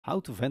How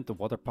to vent the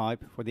water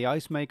pipe for the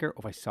ice maker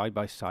of a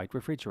side-by-side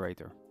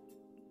refrigerator.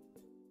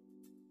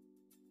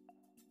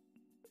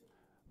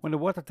 When the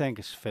water tank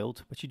is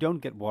filled but you don't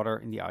get water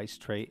in the ice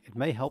tray, it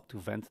may help to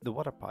vent the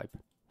water pipe.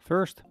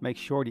 First, make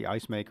sure the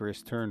ice maker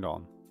is turned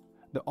on.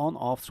 The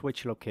on-off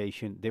switch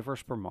location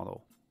differs per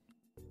model.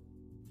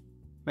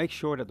 Make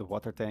sure that the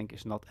water tank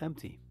is not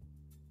empty.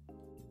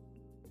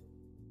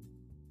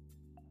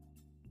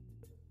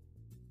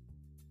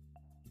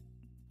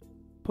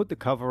 Put the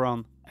cover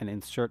on and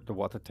insert the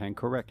water tank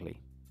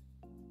correctly.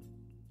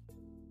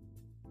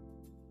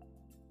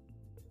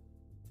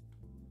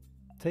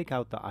 Take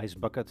out the ice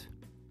bucket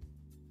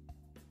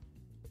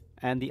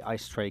and the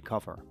ice tray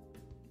cover.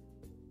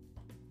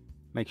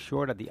 Make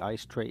sure that the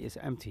ice tray is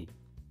empty.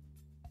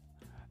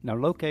 Now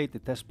locate the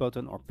test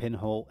button or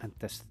pinhole and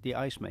test the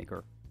ice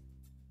maker.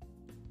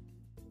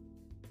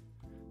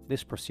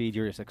 This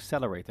procedure is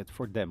accelerated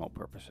for demo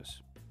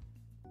purposes.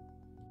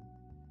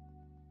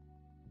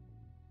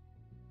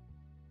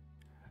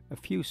 A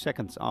few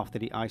seconds after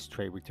the ice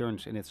tray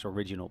returns in its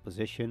original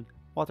position,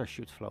 water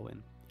should flow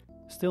in.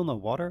 Still no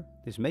water?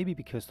 This may be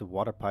because the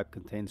water pipe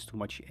contains too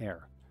much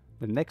air.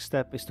 The next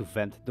step is to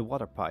vent the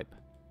water pipe.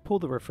 Pull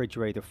the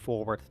refrigerator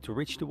forward to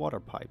reach the water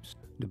pipes.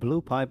 The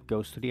blue pipe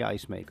goes to the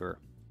ice maker.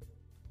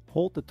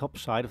 Hold the top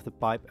side of the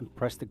pipe and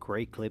press the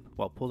gray clip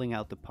while pulling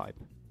out the pipe.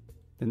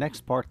 The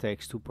next part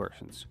takes two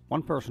persons.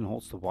 One person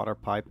holds the water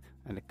pipe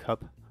and the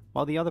cup,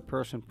 while the other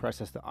person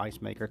presses the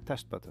ice maker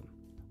test button.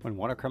 When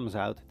water comes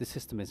out, the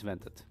system is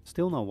vented.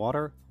 Still no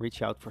water?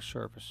 Reach out for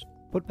service.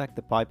 Put back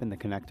the pipe in the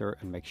connector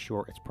and make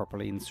sure it's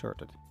properly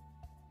inserted.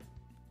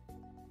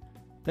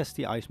 Test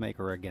the ice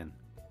maker again.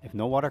 If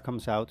no water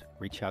comes out,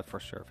 reach out for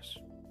service.